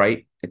 it's all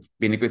right. It's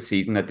been a good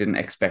season. I didn't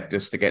expect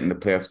us to get in the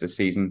playoffs this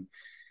season.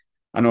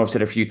 I know I've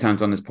said a few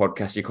times on this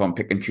podcast, you can't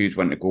pick and choose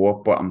when to go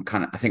up, but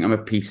I think I'm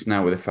at peace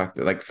now with the fact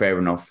that, like, fair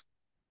enough,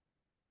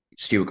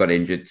 Stewart got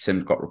injured,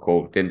 Sims got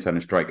recalled, didn't sign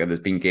a striker.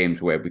 There's been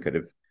games where we could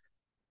have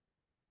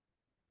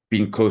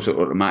been closer to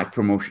automatic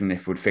promotion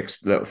if we'd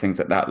fixed little things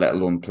like that, let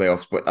alone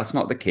playoffs. But that's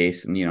not the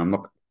case. And,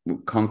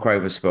 can't cry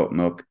over spilt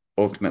milk.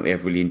 Ultimately,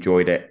 I've really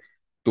enjoyed it.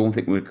 Don't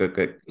think we're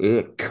going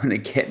to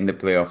get in the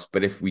playoffs.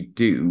 But if we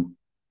do,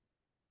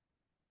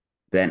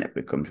 then it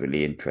becomes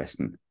really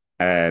interesting.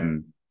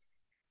 Brad,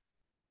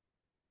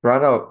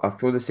 I'll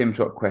throw the same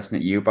sort of question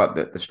at you about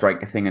the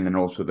striker thing, and then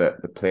also the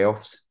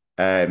playoffs.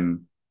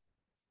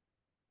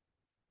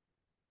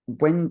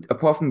 When,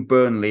 apart from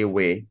Burnley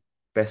away,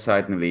 best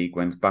side in the league,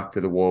 went back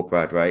to the wall,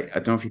 Brad, right? I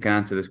don't know if you can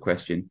answer this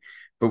question,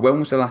 but when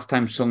was the last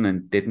time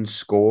Sunderland didn't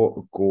score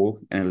a goal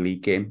in a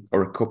league game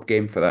or a cup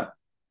game for that?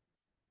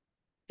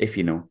 If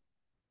you know.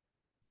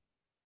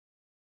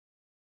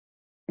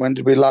 When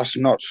did we last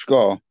not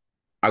score?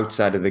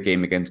 Outside of the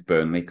game against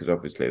Burnley, because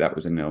obviously that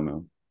was a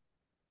 0-0.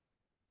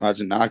 I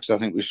didn't know, because I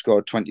think we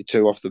scored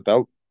 22 off the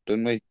belt,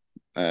 didn't we?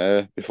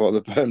 Before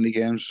the Burnley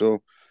game,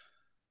 so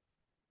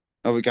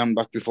are we going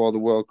back before the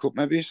World Cup,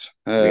 maybe?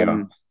 We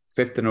are.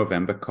 5th of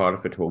November,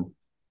 Cardiff at home.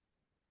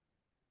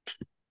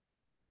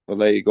 Well,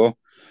 there you go.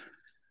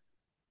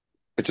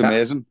 It's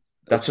amazing.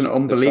 That's an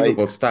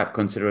unbelievable stat,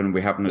 considering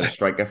we haven't had a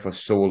striker for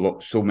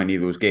so many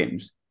of those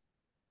games.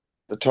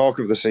 The talk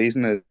of the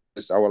season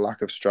is our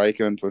lack of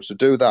striker, and for us to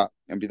do that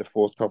and be the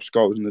 4th top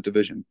scorers in the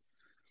division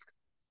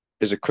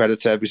is a credit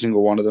to every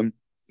single one of them.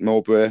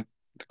 Mowbray,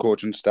 the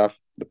coaching staff,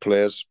 the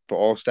players, but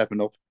all stepping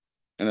up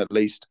and at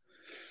least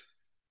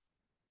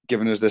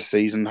giving us this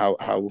season. How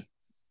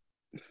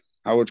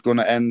it's going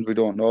to end, we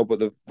don't know, but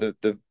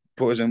they've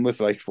put us in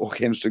with like 4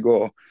 games to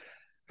go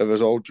of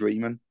us all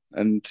dreaming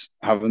and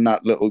having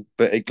that little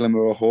bit of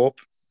glimmer of hope.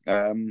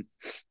 I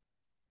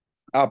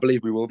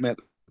believe we will make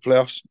the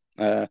playoffs.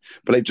 But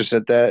like just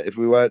said there, if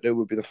we were to,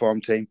 we'd be the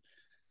form team.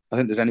 I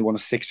think there's only 1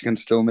 of 6 can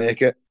still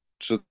make it.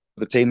 So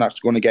the team that's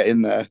going to get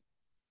in there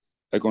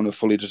are going to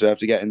fully deserve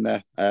to get in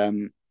there.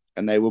 And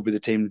they will be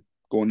the team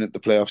going into the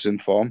playoffs in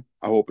form.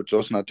 I hope it's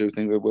us, and I do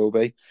think it will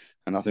be.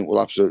 And I think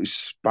we'll absolutely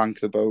spank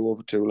the bow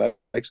over 2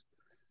 legs.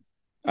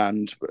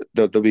 And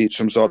there'll be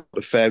some sort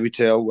of fairy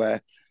tale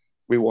where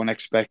we won't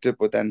expect it,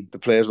 but then the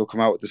players will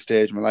come out at the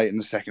stage light in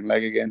the second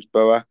leg against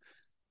Borough.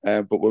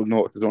 But we'll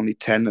know there's only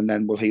 10, and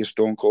then we'll hear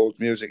Stone Cold's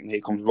music, and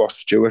here comes Ross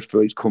Stewart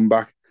for his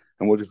comeback,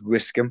 and we'll just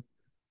risk him.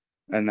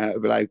 And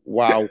it'll be like,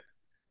 wow,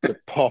 the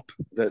pop,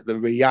 the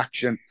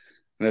reaction.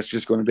 And it's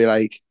just going to be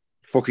like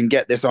fucking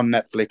get this on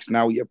Netflix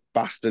now, you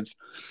bastards.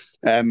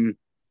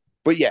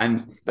 But yeah,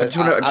 and I just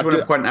want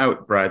to point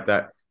out, Brad,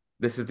 that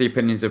this is the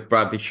opinions of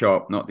Bradley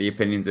Sharp, not the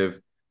opinions of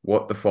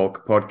What the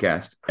Falk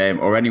podcast,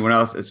 or anyone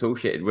else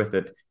associated with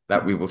it,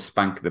 that we will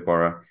spank the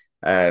Borough.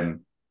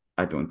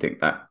 I don't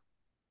think that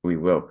we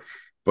will.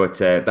 But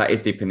that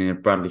is the opinion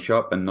of Bradley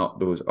Sharp and not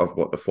those of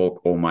What the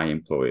Falk or my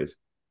employers.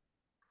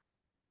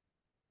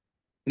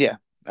 Yeah.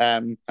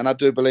 And I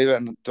do believe it.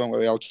 And don't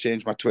worry, I'll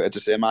change my Twitter to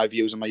say my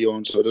views are my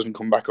own so it doesn't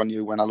come back on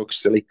you when I look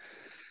silly.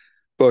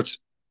 But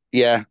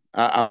yeah,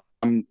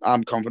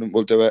 I'm confident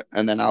we'll do it.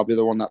 And then I'll be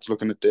the one that's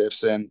looking at Dave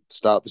saying,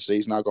 start the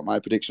season, I got my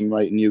prediction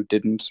right and you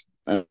didn't.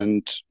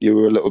 And you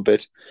were a little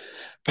bit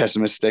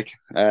pessimistic.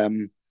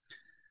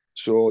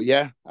 So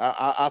yeah,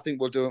 I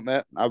think we'll do it,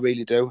 mate. I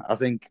really do. I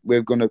think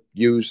we're going to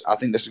I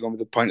think this is going to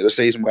be the point of the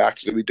season where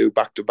actually we do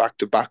back to back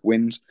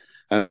wins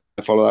and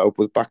follow that up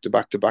with back to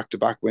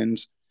back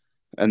wins,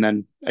 and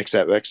then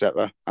etc.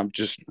 etc. I've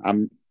just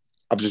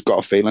got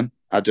a feeling.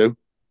 I do,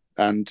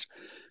 and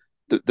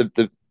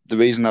the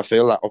reason I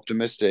feel that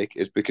optimistic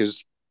is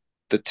because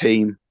the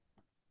team,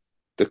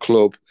 the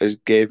club, has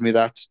gave me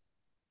that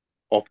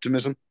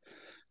optimism,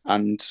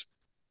 and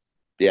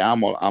yeah,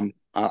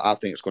 I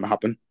think it's going to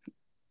happen.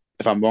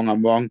 If I'm wrong,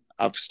 I'm wrong.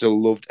 I've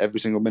still loved every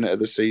single minute of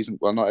the season.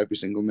 Well, not every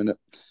single minute,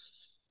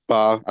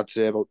 but I'd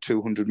say about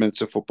 200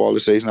 minutes of football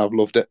this season. I've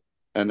loved it,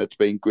 and it's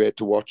been great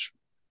to watch.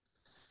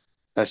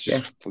 Let's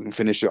just we can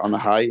finish it on a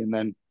high, and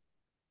then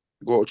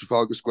go to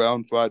Trafalgar Square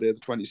on Friday, the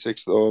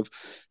 26th of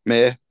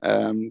May.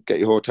 Get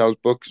your hotels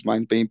booked, because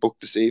mine's being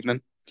booked this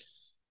evening.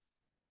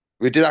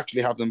 We did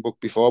actually have them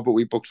booked before, but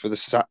we booked for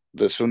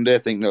the Sunday,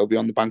 thinking it'll be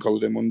on the bank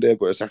holiday Monday,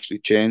 but it's actually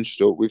changed.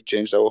 So we've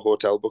changed our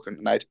hotel booking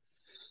tonight,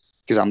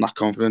 because I'm not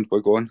confident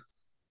we're going.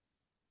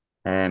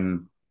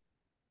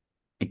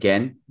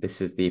 Again, this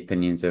is the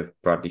opinions of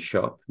Bradley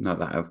Sharp, not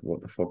that of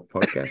What the Fuck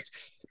podcast.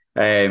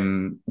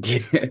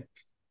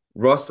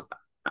 Ross,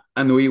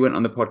 I know you went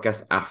on the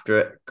podcast after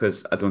it,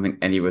 because I don't think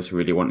any of us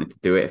really wanted to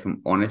do it, if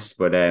I'm honest,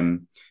 but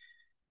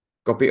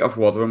got beat off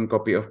Rotherham,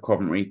 got beat off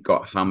Coventry,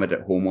 got hammered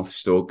at home off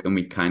Stoke, and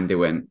we kind of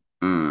went,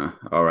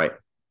 all right,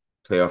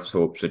 playoffs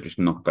hopes are just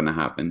not going to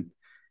happen.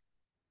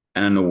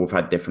 And I know we've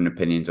had different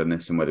opinions on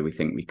this and whether we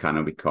think we can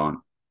or we can't.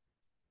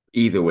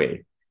 Either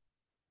way,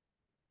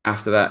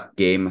 after that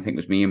game, I think it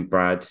was me and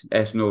Brad.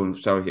 No,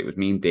 sorry, it was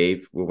me and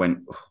Dave. We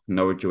went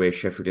Norwich away,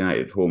 Sheffield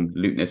United at home,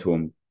 Luton at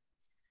home,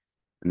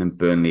 and then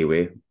Burnley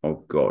away.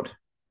 Oh, God.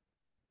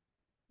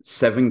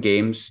 7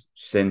 games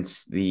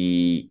since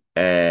the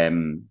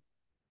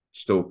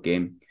Stoke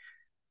game.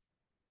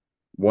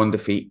 1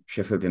 defeat,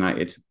 Sheffield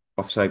United,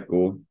 offside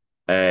goal.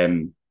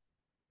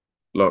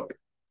 Look,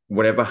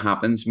 whatever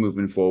happens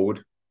moving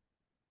forward,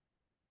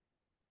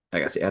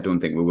 like I say, I don't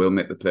think we will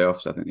make the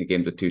playoffs. I think the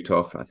games are too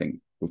tough. I think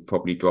we've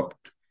probably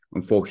dropped,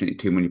 unfortunately,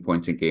 too many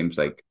points in games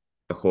like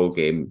the whole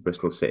game,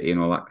 Bristol City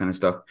and all that kind of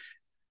stuff.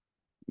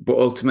 But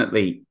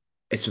ultimately,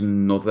 it's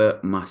another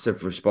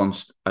massive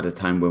response at a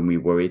time when we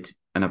worried.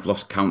 And I've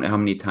lost count of how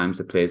many times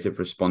the players have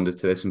responded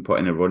to this and put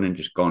in a run and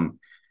just gone,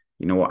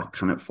 you know what, I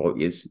cannot fault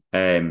you.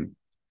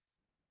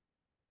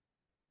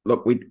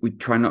 Look, we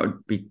try not to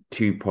be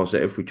too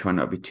positive. We try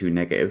not to be too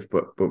negative.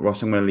 But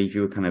Ross, I'm going to leave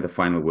you with kind of the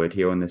final word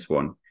here on this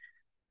one.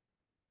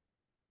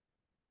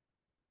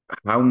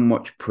 How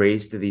much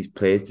praise do these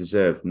players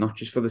deserve? Not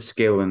just for the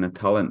skill and the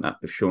talent that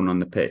they've shown on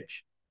the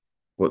pitch,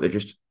 but they're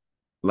just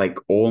like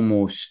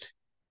almost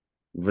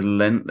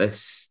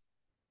relentless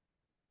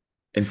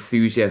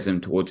enthusiasm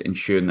towards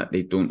ensuring that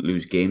they don't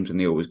lose games, and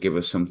they always give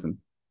us something.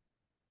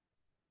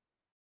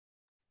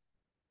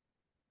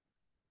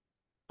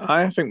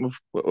 I think we've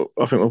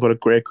got a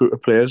great group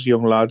of players,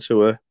 young lads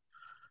who are,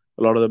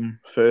 a lot of them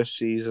first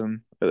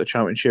season at the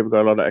Championship. We've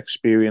got a lot of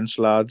experienced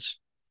lads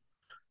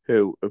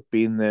who have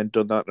been there and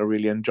done that and are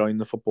really enjoying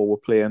the football we're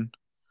playing.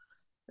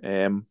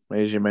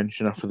 As you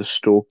mentioned, after the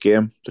Stoke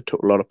game, they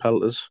took a lot of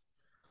pelters.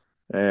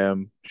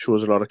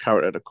 Shows a lot of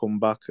character to come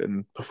back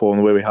and perform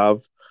the way we have.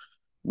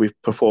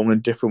 We've performed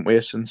in different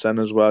ways since then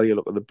as well. You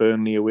look at the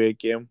Burnley away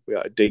game, we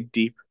had to dig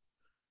deep.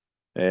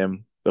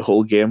 The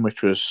whole game,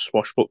 which was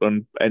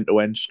swashbuckling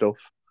end-to-end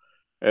stuff.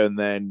 And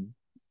then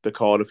the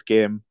Cardiff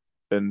game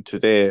and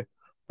today,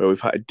 where we've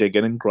had to dig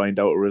in and grind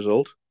out a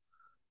result.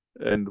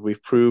 And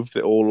we've proved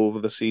it all over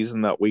the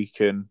season that we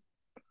can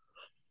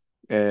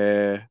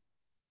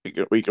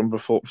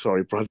perform.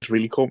 Sorry, Brad's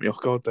really caught me off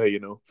guard there, you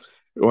know.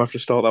 We'll have to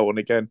start that one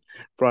again.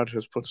 Brad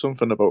has put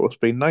something about us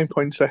being 9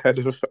 points ahead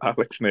of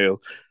Alex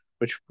Neil,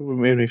 which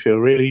made me feel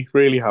really,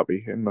 really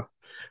happy. And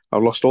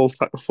I've lost all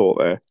track of thought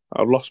there.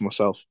 I've lost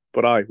myself.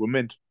 But we're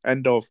mint.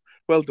 End of.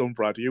 Well done,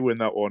 Brad. You win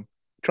that one.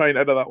 Try and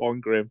edit that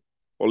one, Graham.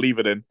 Or leave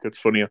it in. It's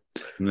funnier.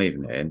 I'm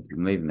leaving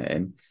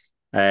it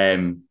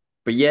in.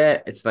 But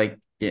yeah, it's like,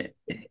 yeah,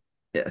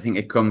 I think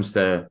it comes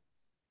to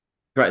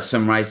try to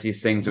summarize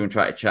these things and we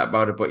try to chat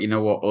about it. But you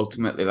know what?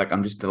 Ultimately, like,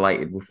 I'm just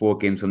delighted with 4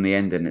 games from the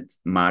end, and it's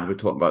mad. We're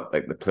talking about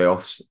like the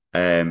playoffs.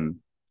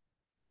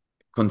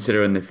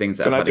 Considering the things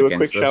that Can I've I had do a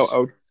against quick us. shout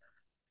out?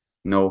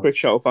 No. Quick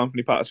shout out for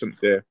Anthony Patterson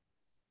today.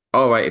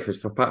 Oh, right, if it's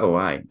for Pat, oh,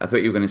 I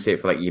thought you were going to say it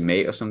for like your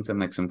mate or something,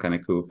 like some kind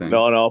of cool thing.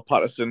 No,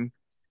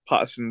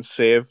 Patterson's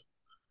save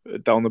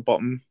down the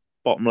bottom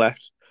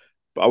left.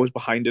 But I was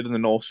behind it in the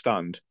north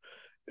stand,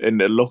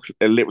 and it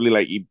literally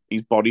like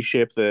his body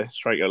shape, the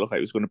striker looked like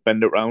he was going to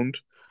bend it round,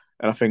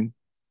 and I think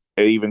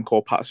it even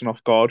caught Patterson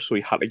off guard, so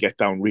he had to get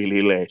down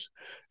really late,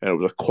 and it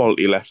was a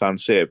quality left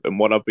hand save. And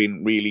what I've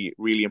been really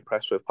really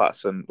impressed with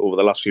Patterson over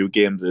the last few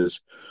games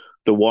is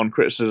the one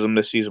criticism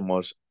this season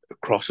was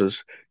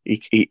crosses.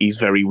 He's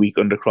very weak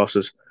under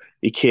crosses.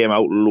 He came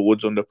out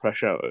loads under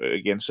pressure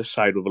against the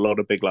side with a lot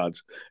of big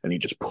lads, and he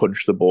just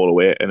punched the ball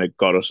away, and it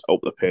got us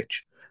up the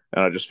pitch.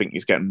 And I just think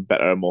he's getting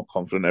better and more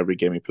confident every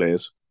game he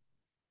plays.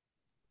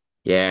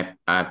 Yeah,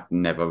 I've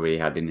never really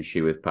had an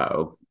issue with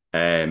Pato.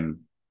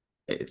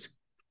 It's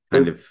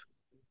kind of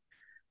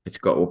it's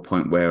got to a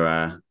point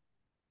where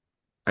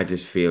I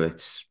just feel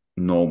it's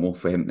normal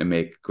for him to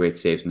make great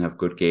saves and have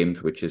good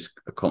games, which is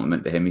a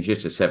compliment to him. He's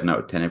just a 7 out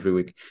of 10 every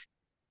week.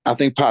 I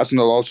think Patterson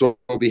will also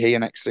be here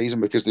next season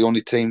because the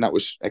only team that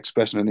was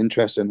expressing an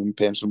interest in him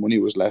paying some money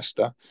was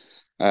Leicester,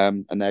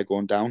 and they're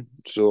going down.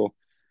 So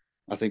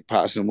I think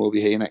Patterson will be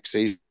here next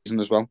season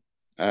as well,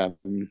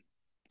 and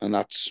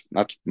that's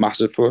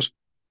massive for us.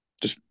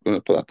 Just going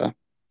to put that there.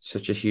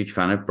 Such a huge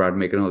fan of Brad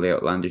making all the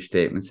outlandish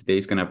statements today.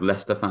 He's going to have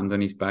Leicester fans on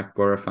his back,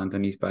 Borough fans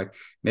on his back.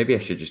 Maybe I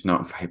should just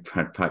not invite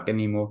Brad back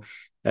anymore.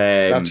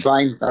 That's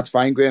fine. That's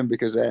fine, Graham,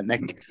 because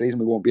next season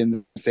we won't be in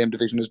the same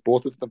division as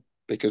both of them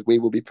because we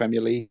will be Premier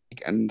League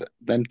and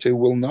them two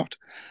will not.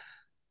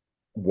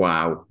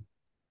 Wow.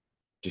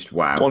 Just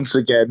wow. Once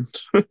again,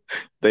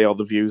 they are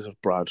the views of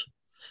Brad.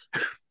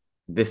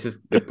 This is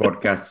the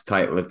podcast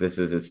title of this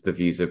is it's the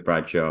views of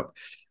Brad Sharp.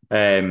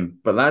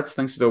 But lads,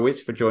 thanks as always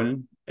for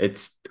joining.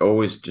 It's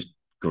always just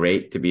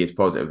great to be as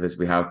positive as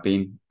we have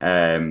been.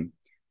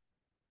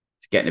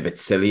 It's getting a bit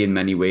silly in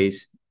many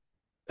ways.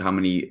 How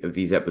many of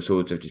these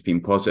episodes have just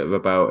been positive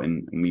about,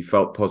 and we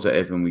felt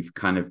positive, and we've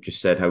kind of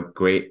just said how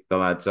great the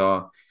lads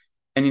are.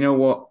 And you know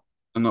what?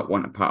 I'm not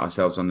wanting to pat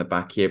ourselves on the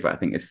back here, but I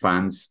think as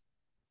fans,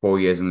 4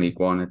 years in League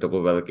One, a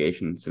double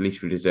relegation, it's the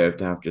least we deserve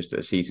to have just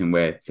a season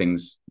where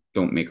things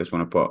don't make us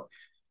want to put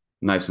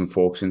knives and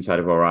forks inside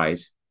of our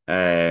eyes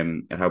at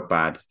how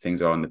bad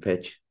things are on the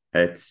pitch.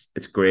 It's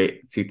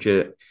great.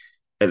 Future,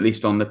 at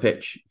least on the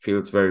pitch,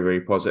 feels very, very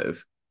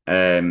positive.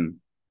 And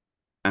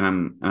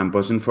I'm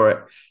buzzing for it.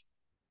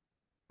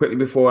 Quickly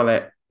before I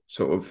let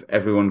sort of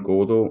everyone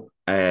go though,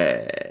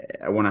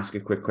 I want to ask a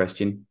quick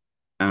question,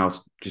 and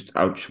I'll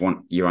just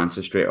want your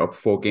answer straight up.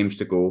 4 games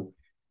to go.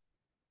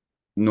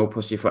 No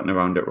pussyfooting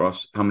around it,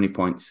 Ross. How many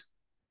points?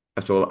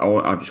 That's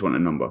all. I just want a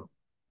number.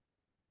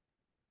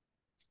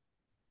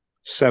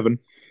 7.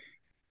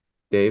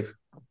 Dave?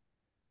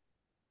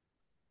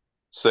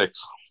 6.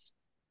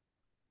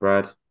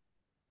 Brad?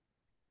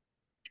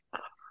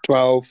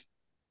 12.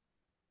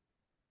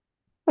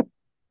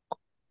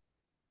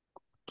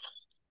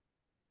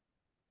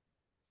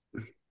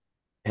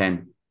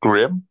 10.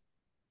 Graham?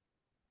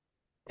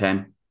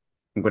 10.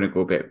 I'm going to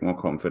go a bit more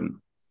confident.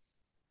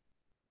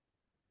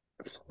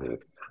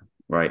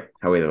 Right.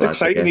 How are the lads?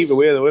 Exciting either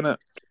way, though, isn't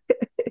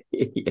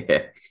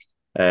it?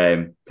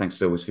 Yeah. Thanks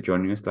so much for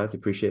joining us, lads.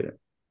 Appreciate it.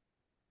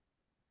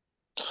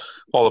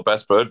 All the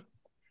best, bud.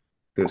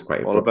 Feels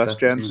quite all the abrupt. best,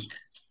 gents.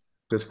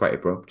 Feels quite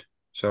abrupt.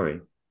 Sorry.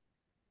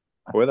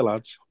 We're the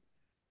lads.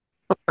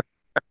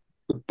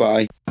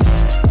 Goodbye.